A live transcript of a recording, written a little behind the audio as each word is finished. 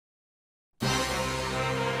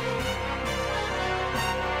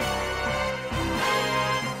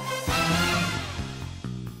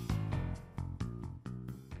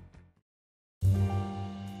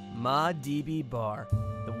ModDB Bar,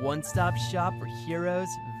 the one-stop shop for heroes,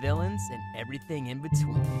 villains, and everything in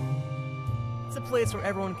between. It's a place where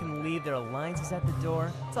everyone can leave their alliances at the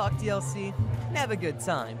door, talk DLC, and have a good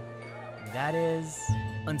time. That is,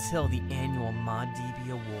 until the annual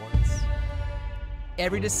ModDB Awards.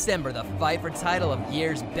 Every December, the fight for title of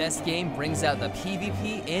year's best game brings out the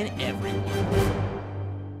PvP in everyone.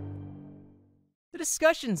 The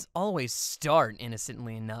discussions always start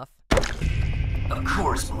innocently enough. Of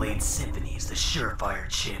course, Blade Symphony is the surefire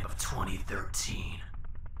champ of 2013.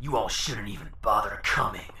 You all shouldn't even bother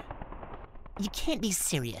coming. You can't be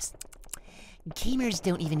serious. Gamers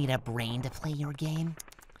don't even need a brain to play your game.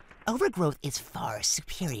 Overgrowth is far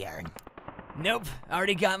superior. Nope,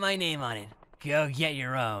 already got my name on it. Go get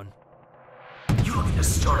your own. You looking to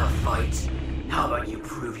start a fight? How about you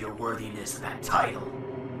prove your worthiness of that title?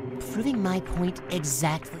 Proving my point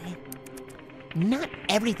exactly. Not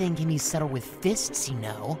everything can be settled with fists, you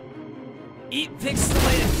know. Eat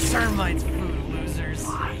pixelated termites, food losers.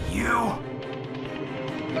 Why, you?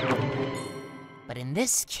 But in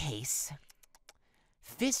this case,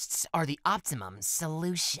 fists are the optimum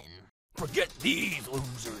solution. Forget these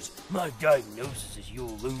losers. My diagnosis is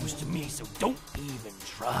you'll lose to me, so don't even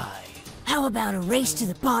try. How about a race to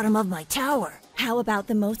the bottom of my tower? How about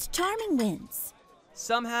the most charming wins?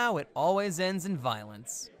 Somehow, it always ends in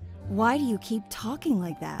violence. Why do you keep talking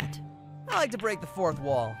like that? I like to break the fourth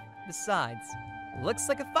wall. Besides, looks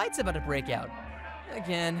like a fight's about to break out.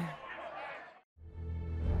 Again.